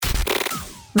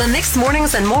The Mixed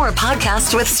Mornings and More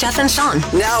podcast with Steph and Sean.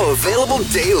 Now available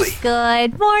daily.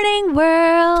 Good morning,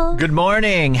 world. Good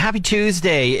morning. Happy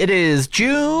Tuesday. It is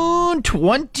June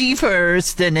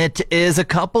 21st, and it is a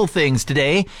couple things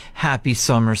today. Happy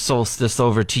summer solstice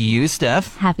over to you,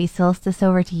 Steph. Happy solstice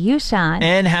over to you, Sean.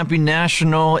 And happy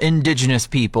National Indigenous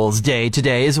Peoples Day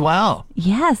today as well.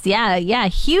 Yes, yeah.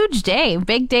 Huge day.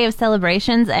 Big day of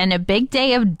celebrations and a big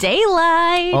day of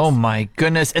daylight. Oh my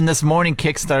goodness. And this morning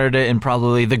kickstarted it in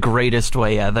probably the greatest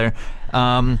way ever.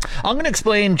 I'm going to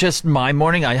explain just my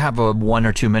morning. I have a 1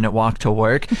 or 2 minute walk to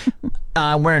work.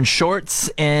 I'm wearing shorts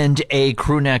and a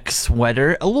crew neck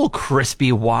sweater. A little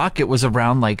crispy walk. It was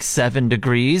around like 7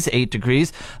 degrees, 8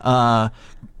 degrees.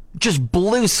 Just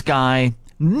blue sky,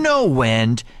 no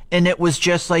wind. And it was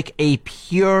just like a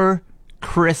pure,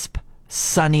 crisp,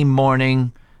 sunny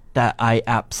morning that I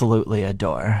absolutely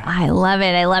adore. I love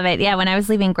it. Yeah, when I was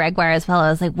leaving Gregoire as well, I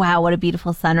was like, wow, what a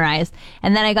beautiful sunrise.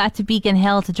 And then I got to Beacon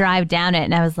Hill to drive down it,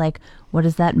 and I was like, what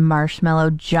is that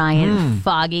marshmallow giant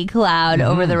foggy cloud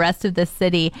over the rest of the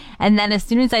city? And then as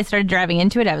soon as I started driving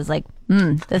into it, I was like,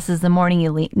 this is the morning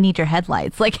you need your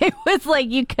headlights. Like, it was like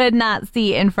you could not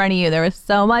see in front of you. There was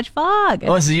so much fog.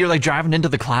 Oh, so you're like driving into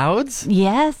the clouds?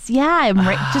 Yes, yeah.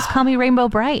 Just call me Rainbow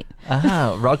Bright.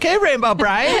 Oh, okay, Rainbow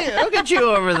Bright. Look at you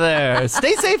over there.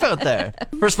 Stay safe out there.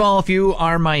 First of all, if you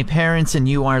are my parents and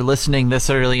you are listening this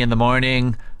early in the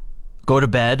morning, go to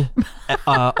bed.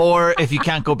 Or if you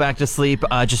can't go back to sleep,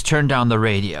 just turn down the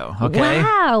radio, okay?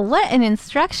 Wow, what an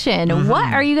instruction.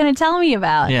 What are you going to tell me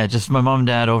about? Yeah, just my mom and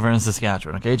dad over in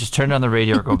Saskatchewan, okay? Just turn down the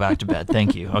radio or go back to bed.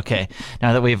 Thank you. Okay,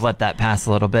 now that we've let that pass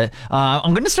a little bit,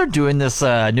 I'm going to start doing this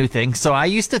new thing. So I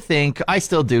used to think, I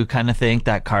still do kind of think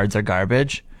that cards are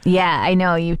garbage. Yeah, I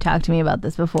know. You've talked to me about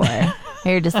this before.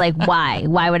 You're just like, why?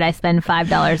 Why would I spend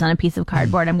 $5 on a piece of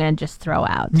cardboard I'm going to just throw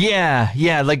out? Yeah.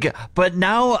 Like, but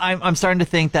now I'm starting to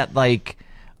think that, like,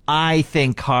 I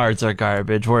think cards are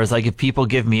garbage. Whereas, like, if people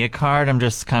give me a card, I'm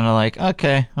just kind of like,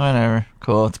 okay, whatever.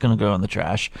 Cool. It's going to go in the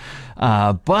trash.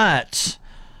 But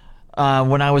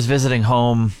when I was visiting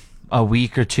home a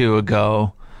week or two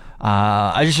ago,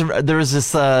 there was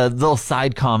this little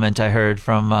side comment I heard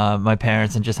from my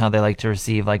parents and just how they like to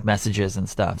receive like messages and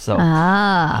stuff. So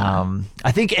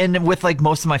I think, and with like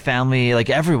most of my family, like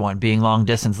everyone being long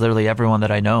distance, literally everyone that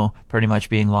I know pretty much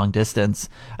being long distance,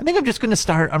 I think I'm just going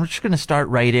to start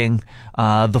writing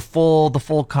the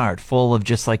full card full of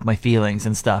just like my feelings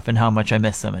and stuff and how much I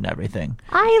miss them and everything.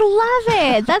 I love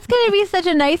it. That's going to be such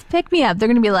a nice pick me up. They're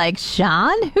going to be like,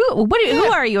 Sean, who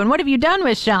are you and what have you done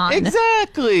with Sean?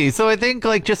 Exactly. So I think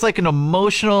like just like an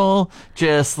emotional,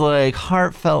 just like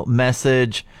heartfelt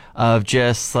message of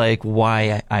just like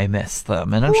why I miss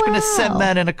them. And I'm just going to send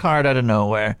that in a card out of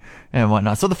nowhere and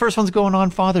whatnot. So the first one's going on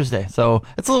Father's Day. So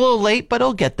it's a little late, but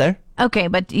it'll get there. Okay,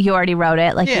 but you already wrote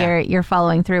it. Like you're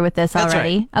following through with this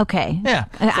already. Right. Okay. Yeah.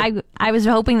 I was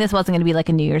hoping this wasn't going to be like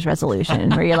a New Year's resolution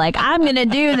where you're like, I'm going to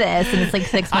do this, and it's like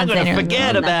 6 months I'm going to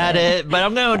forget about it, but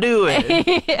I'm going to do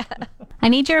it. Yeah. I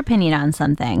need your opinion on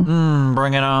something.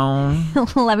 Bring it on.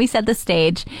 Let me set the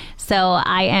stage. So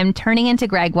I am turning into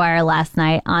Gregoire last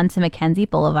night onto Mackenzie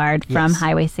Boulevard from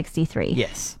Highway 63.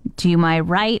 Yes. To my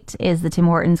right is the Tim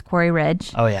Hortons Quarry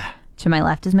Ridge. Oh, yeah. To my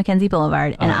left is Mackenzie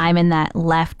Boulevard, and I'm in that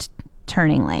left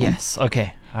turning lane. Yes.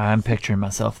 Okay. I'm picturing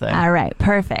myself there. All right.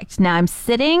 Perfect. Now I'm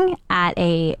sitting at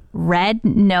a red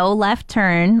no left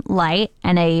turn light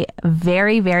and a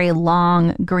very, very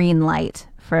long green light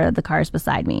for the cars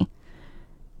beside me.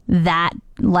 That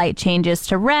light changes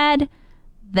to red.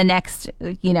 The next,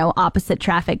 opposite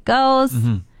traffic goes.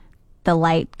 The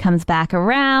light comes back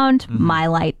around. My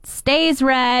light stays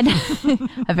red.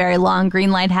 A very long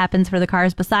green light happens for the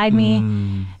cars beside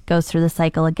me. Goes through the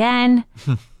cycle again.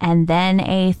 And then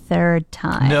a third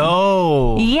time.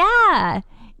 No. Yeah.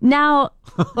 Now,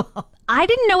 I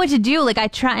didn't know what to do. Like I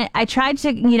tried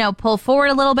to, pull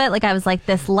forward a little bit. Like I was like,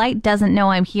 this light doesn't know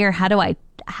I'm here. How do I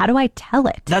tell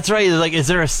it? That's right. Like, is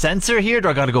there a sensor here? Do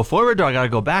I got to go forward? Do I got to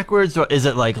go backwards? Is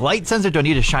it like light sensor? Do I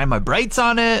need to shine my brights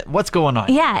on it? What's going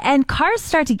on? Yeah, and cars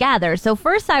start to gather. So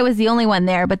first I was the only one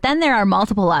there, but then there are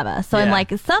multiple of us. So I'm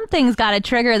like, something's got to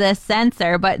trigger this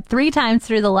sensor. But 3 times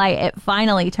through the light, it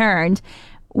finally turned.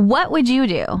 What would you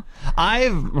do?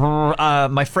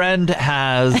 My friend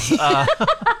has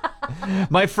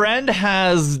My friend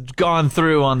has gone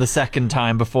through on the second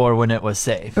time before when it was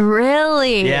safe.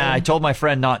 Really? Yeah, I told my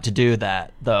friend not to do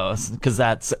that, though, because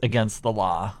that's against the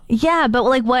law. Yeah, but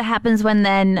like what happens when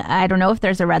then, I don't know if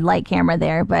there's a red light camera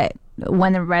there, but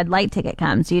when the red light ticket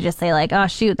comes, do you just say like, oh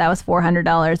shoot, that was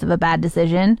 $400 of a bad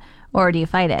decision, or do you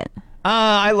fight it?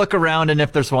 I look around, and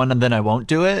if there's one, and then I won't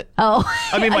do it. Oh,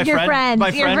 I mean, my your friend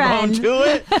won't do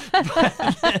it.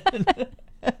 But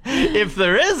if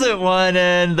there isn't one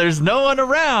and there's no one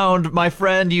around, my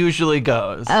friend usually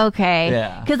goes. Okay.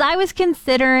 Yeah. Because I was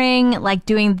considering like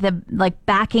doing the like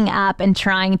backing up and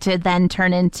trying to then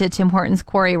turn into Tim Hortons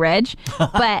Quarry Ridge,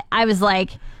 but I was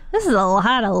like, this is a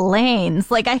lot of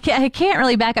lanes. Like I can't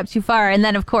really back up too far. And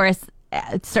then of course,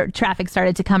 traffic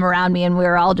started to come around me, and we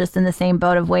were all just in the same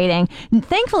boat of waiting.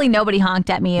 Thankfully, nobody honked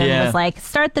at me and was like,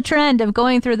 start the trend of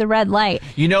going through the red light.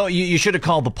 You know, you should have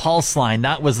called the pulse line.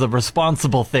 That was the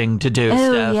responsible thing to do,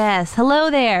 Oh, Steph. yes.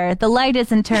 Hello there. The light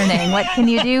isn't turning. What can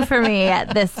you do for me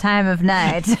at this time of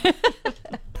night?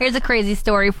 Here's a crazy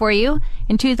story for you.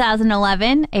 In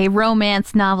 2011, a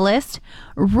romance novelist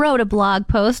wrote a blog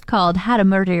post called How to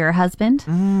Murder Your Husband.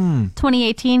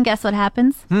 2018, guess what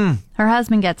happens? Her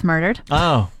husband gets murdered.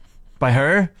 Oh, by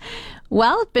her?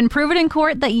 Well, it's been proven in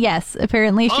court that yes,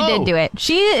 apparently she did do it.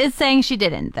 She is saying she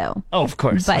didn't, though. Oh, of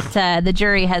course. But the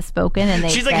jury has spoken,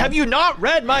 and She's like, have you not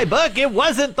read my book? It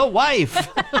wasn't the wife.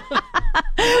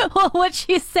 Well, what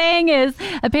she's saying is,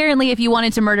 apparently, if you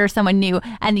wanted to murder someone new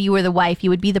and you were the wife, you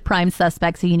would be the prime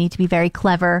suspect. So you need to be very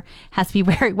clever, has to be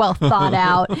very well thought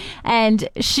out. And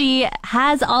she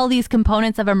has all these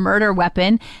components of a murder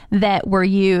weapon that were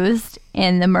used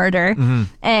in the murder.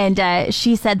 And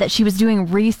she said that she was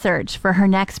doing research for her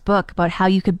next book about how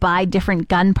you could buy different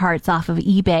gun parts off of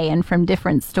eBay and from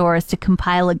different stores to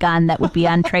compile a gun that would be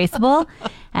untraceable.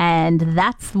 And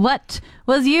that's what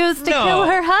was used to kill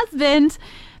her husband.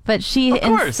 But she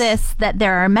insists that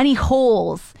there are many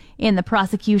holes in the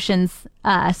prosecution's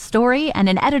story, and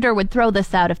an editor would throw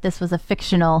this out if this was a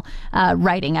fictional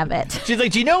writing of it. She's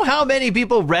like, do you know how many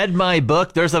people read my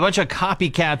book? There's a bunch of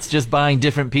copycats just buying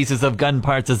different pieces of gun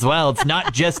parts as well. It's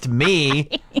not just me.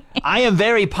 I am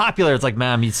very popular. It's like,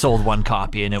 ma'am, you sold one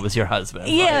copy and it was your husband.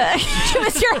 Yeah, it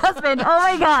was your husband. Oh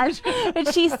my gosh.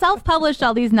 But she self-published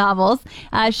all these novels.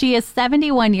 She is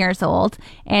 71 years old,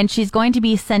 and she's going to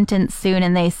be sentenced soon.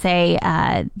 And they say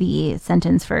the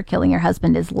sentence for killing her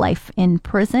husband is life in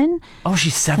prison. Oh,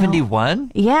 she's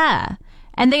 71? Yeah.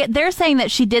 And they're saying that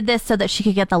she did this so that she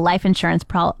could get the life insurance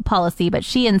policy, but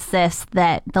she insists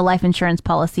that the life insurance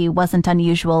policy wasn't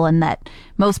unusual and that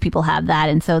most people have that,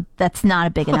 and so that's not a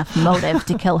big enough motive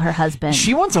to kill her husband.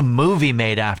 She wants a movie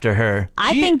made after her.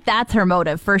 I think that's her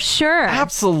motive, for sure.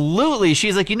 Absolutely.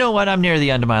 She's like, you know what? I'm near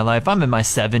the end of my life. I'm in my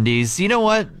 70s. You know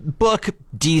what? Book,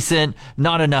 decent,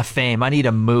 not enough fame. I need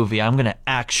a movie. I'm going to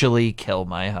actually kill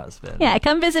my husband. Yeah,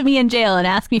 come visit me in jail and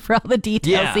ask me for all the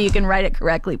details so you can write it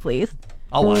correctly, please.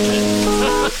 I'll watch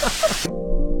it.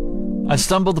 I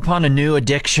stumbled upon a new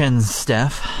addiction,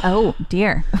 Steph. Oh,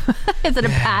 dear. Is it a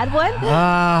bad one?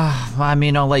 I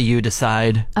mean, I'll let you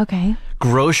decide. Okay.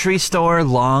 Grocery store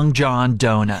Long John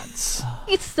donuts.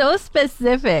 It's so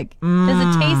specific.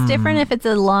 Does it taste different if it's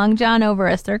a Long John over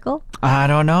a circle? I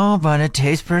don't know, but it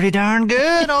tastes pretty darn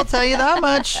good. I'll tell you that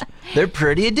much. They're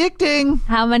pretty addicting.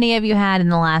 How many have you had in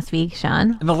the last week,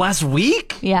 Sean? In the last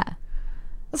week? Yeah.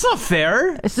 That's not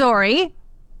fair. Sorry.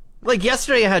 Like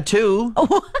yesterday I had 2.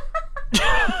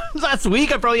 Last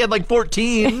week I probably had like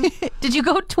 14. Did you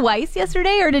go twice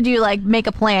yesterday, or did you like make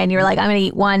a plan? You were like, I'm going to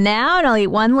eat one now and I'll eat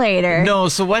one later. No,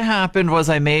 so what happened was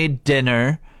I made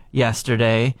dinner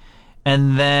yesterday,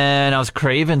 and then I was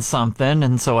craving something,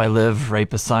 and so I live right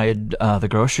beside the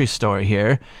grocery store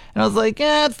here, and I was like,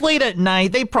 it's late at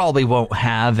night, they probably won't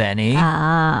have any, but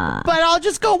I'll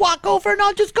just go walk over and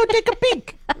I'll just go take a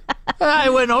peek. I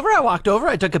walked over,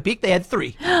 I took a peek, they had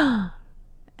 3.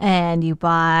 And you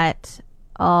bought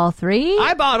all 3?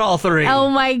 I bought all 3. Oh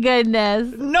my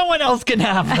goodness. No one else can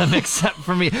have them except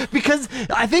for me, because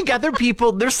I think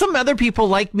there's some other people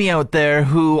like me out there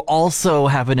who also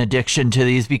have an addiction to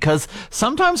these, because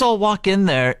sometimes I'll walk in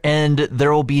there and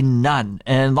there will be none,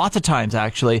 and lots of times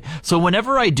actually. So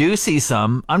whenever I do see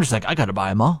some, I'm just like, I gotta buy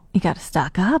them all. You got to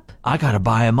stock up. I gotta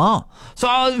buy them all.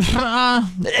 So,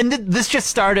 this just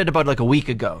started about like a week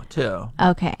ago too.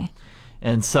 Okay.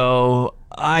 And so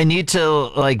I need to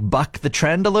like buck the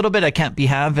trend a little bit. I can't be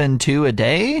having 2 a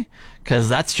day, because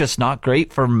that's just not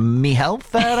great for me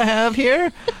health that I have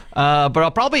here. But I'll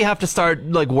probably have to start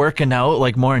like working out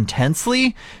like more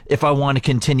intensely if I want to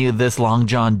continue this Long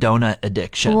John donut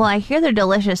addiction. Well, I hear they're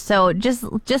delicious. So just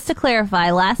to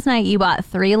clarify, last night you bought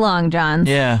 3 Long Johns.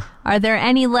 Yeah. Are there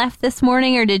any left this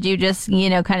morning, or did you just,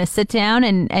 kind of sit down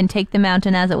and take the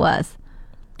mountain as it was?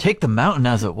 Take the mountain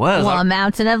as it was. Well, a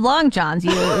mountain of Long Johns.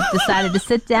 You decided to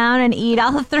sit down and eat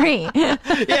all 3.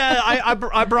 Yeah,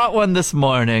 I brought one this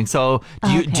morning. So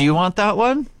do you want that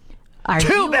one? Are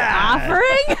Too you bad.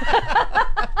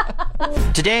 offering?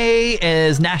 Today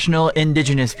is National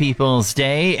Indigenous Peoples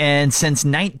Day, and since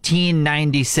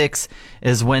 1996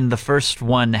 is when the first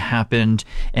one happened.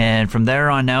 And from there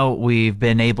on out, we've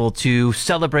been able to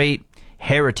celebrate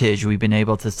heritage. We've been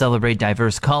able to celebrate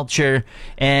diverse culture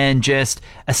and just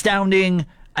astounding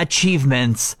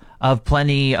achievements of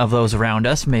plenty of those around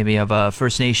us, maybe of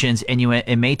First Nations, Inuit,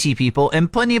 and Métis people,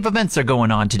 and plenty of events are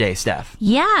going on today, Steph.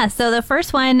 Yeah, so the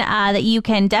first one that you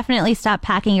can definitely stop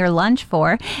packing your lunch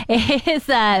for is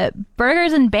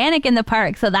Burgers and Bannock in the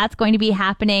park. So that's going to be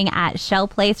happening at Shell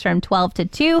Place from 12 to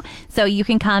 2. So you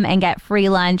can come and get free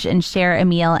lunch and share a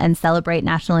meal and celebrate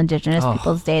National Indigenous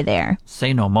Peoples Day there.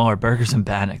 Say no more. Burgers and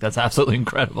Bannock. That's absolutely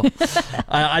incredible.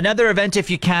 Another event, if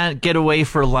you can't get away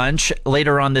for lunch,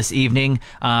 later on this evening,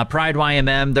 Pride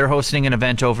YMM, they're hosting an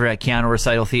event over at Keanu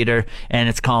Recital Theater, and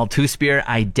it's called Two-Spirit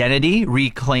Identity,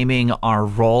 Reclaiming Our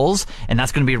Roles. And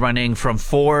that's going to be running from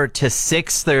 4 to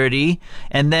 6:30.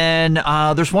 And then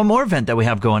there's one more event that we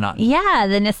have going on. Yeah,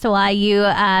 the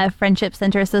Nistawayu Friendship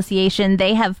Center Association,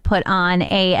 they have put on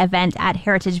a event at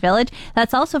Heritage Village.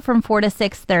 That's also from 4 to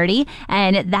 6:30,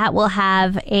 and that will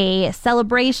have a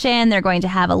celebration. They're going to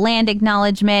have a land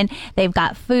acknowledgement. They've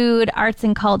got food, arts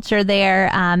and culture there.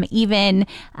 Even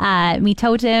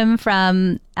Mitotem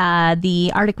from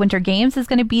the Arctic Winter Games is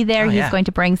going to be there. He's going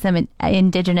to bring some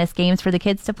indigenous games for the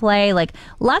kids to play. Like,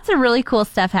 lots of really cool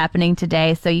stuff happening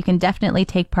today. So you can definitely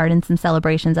take part in some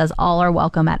celebrations, as all are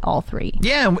welcome at all three.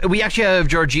 Yeah, we actually have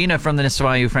Georgina from the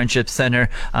Nistawayu Friendship Center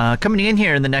coming in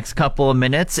here in the next couple of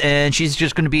minutes, and she's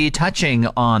just going to be touching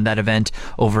on that event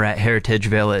over at Heritage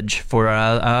Village for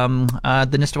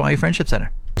the Nistawayu Friendship Center.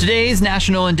 Today's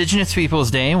National Indigenous Peoples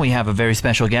Day, and we have a very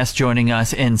special guest joining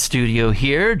us in studio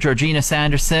here, Georgina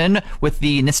Sanderson with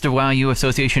the Nistawayu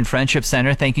Association Friendship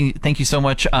Center. Thank you so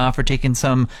much for taking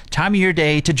some time of your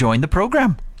day to join the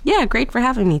program. Yeah, great for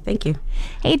having me. Thank you.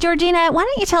 Hey, Georgina, why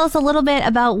don't you tell us a little bit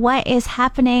about what is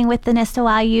happening with the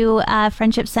Nistawayu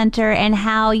Friendship Center and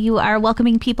how you are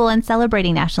welcoming people and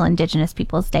celebrating National Indigenous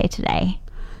Peoples Day today?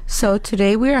 So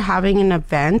today we are having an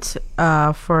event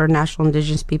for National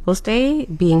Indigenous Peoples Day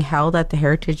being held at the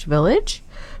Heritage Village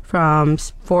from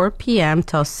 4 p.m.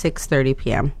 till 6:30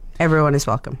 p.m. Everyone is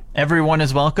welcome. Everyone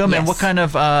is welcome. Yes. And what kind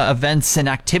of events and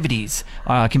activities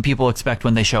can people expect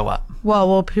when they show up? Well,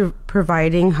 we'll be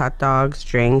providing hot dogs,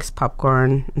 drinks,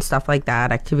 popcorn, and stuff like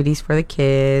that, activities for the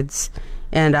kids.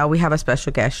 And we have a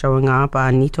special guest showing up,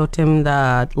 Nitotim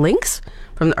the Lynx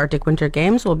from the Arctic Winter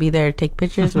Games will be there to take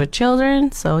pictures with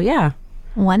children. So, yeah.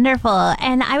 Wonderful.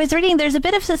 And I was reading there's a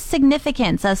bit of a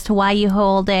significance as to why you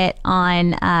hold it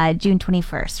on June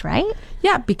 21st, right?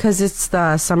 Yeah, because it's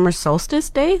the summer solstice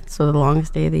day, so the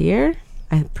longest day of the year.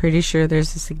 I'm pretty sure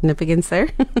there's a significance there.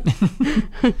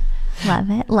 Love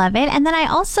it. Love it. And then I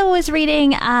also was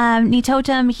reading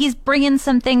Nitotem, he's bringing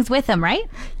some things with him, right?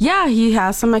 Yeah, he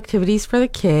has some activities for the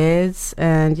kids,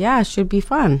 and yeah, it should be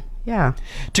fun. Yeah.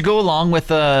 To go along with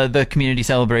the community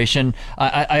celebration,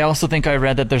 I also think I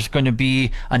read that there's going to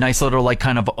be a nice little like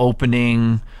kind of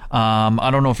opening. I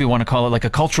don't know if you want to call it like a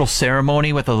cultural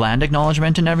ceremony with a land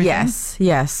acknowledgement and everything.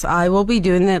 Yes. I will be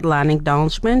doing the land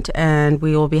acknowledgement, and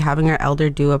we will be having our elder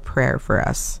do a prayer for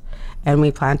us. And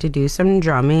we plan to do some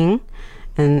drumming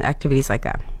and activities like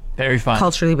that. Very fun.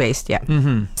 Culturally based, yeah.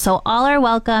 Mm-hmm. So all are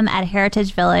welcome at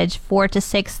Heritage Village, 4 to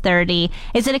 6:30.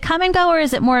 Is it a come and go, or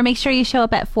is it more make sure you show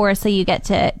up at 4 so you get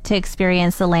to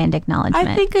experience the land acknowledgement?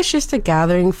 I think it's just a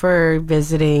gathering for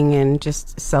visiting and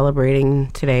just celebrating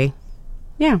today.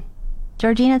 Yeah.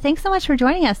 Georgina, thanks so much for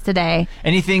joining us today.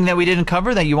 Anything that we didn't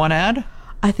cover that you want to add?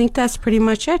 I think that's pretty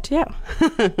much it, yeah.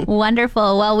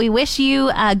 Wonderful. Well, we wish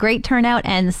you a great turnout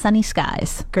and sunny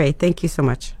skies. Great. Thank you so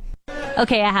much.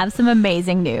 Okay, I have some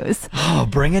amazing news. Oh,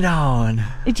 bring it on.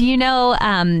 Do you know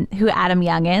who Adam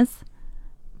Young is?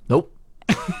 Nope.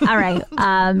 All right.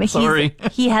 Sorry.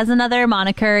 He has another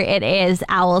moniker. It is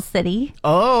Owl City.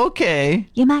 Oh, okay.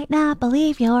 You might not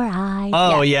believe your eyes.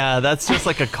 Oh, yeah. That's just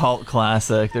like a cult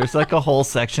classic. There's like a whole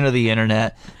section of the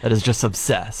internet that is just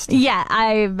obsessed. Yeah,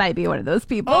 I might be one of those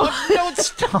people. Oh, don't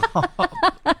stop.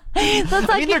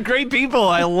 I mean, they're great people.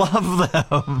 I love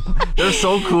them. They're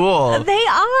so cool. They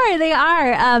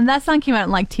are. That song came out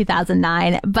in like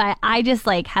 2009, but I just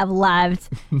like have loved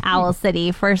Owl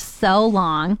City for so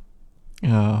long.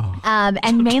 Oh.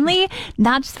 And mainly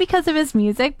not just because of his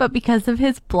music, but because of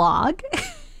his blog.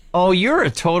 Oh, you're a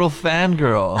total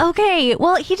fangirl. Okay,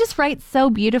 well, he just writes so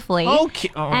beautifully. Okay.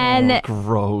 Oh, and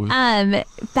gross.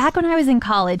 Back when I was in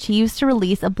college, he used to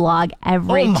release a blog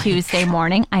every Oh my Tuesday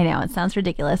morning. I know, it sounds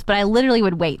ridiculous, but I literally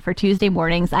would wait for Tuesday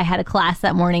mornings. I had a class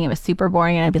that morning. It was super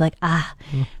boring, and I'd be like,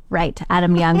 Right.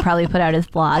 Adam Young probably put out his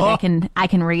blog. I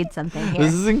can read something here.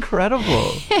 This is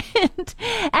incredible.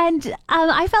 and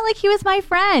I felt like he was my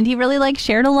friend. He really like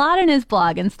shared a lot in his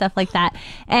blog and stuff like that.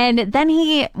 And then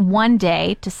he one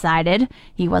day decided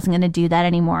he wasn't going to do that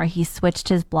anymore. He switched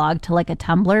his blog to like a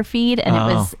Tumblr feed,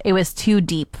 and it was too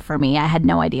deep for me. I had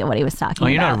no idea what he was talking about.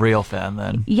 Oh, you're not a real fan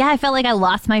then. Yeah, I felt like I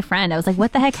lost my friend. I was like,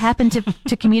 what the heck happened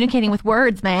to communicating with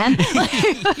words, man?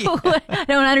 I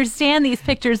don't understand these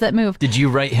pictures that move. Did you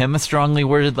write him a strongly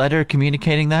worded letter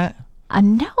communicating that?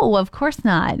 No, of course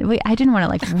not. I didn't want to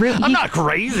like ruin. I'm not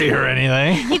crazy or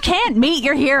anything. You can't meet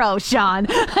your hero, Sean.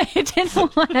 I didn't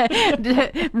want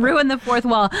to ruin the fourth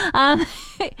wall.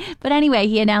 But anyway,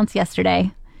 he announced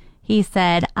yesterday. He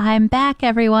said, "I'm back,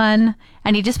 everyone,"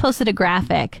 and he just posted a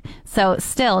graphic. So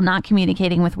still not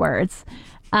communicating with words.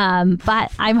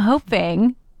 But I'm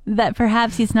hoping that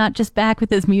perhaps he's not just back with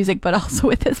his music, but also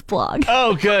with his blog.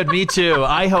 Oh, good. Me too.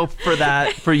 I hope for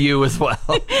that for you as well.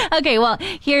 Okay, well,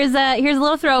 here's a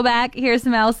little throwback. Here's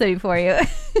some Owl City for you.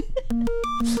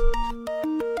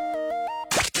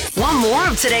 Want more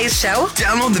of today's show?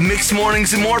 Download the Mixed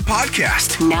Mornings and More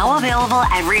podcast. Now available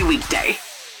every weekday.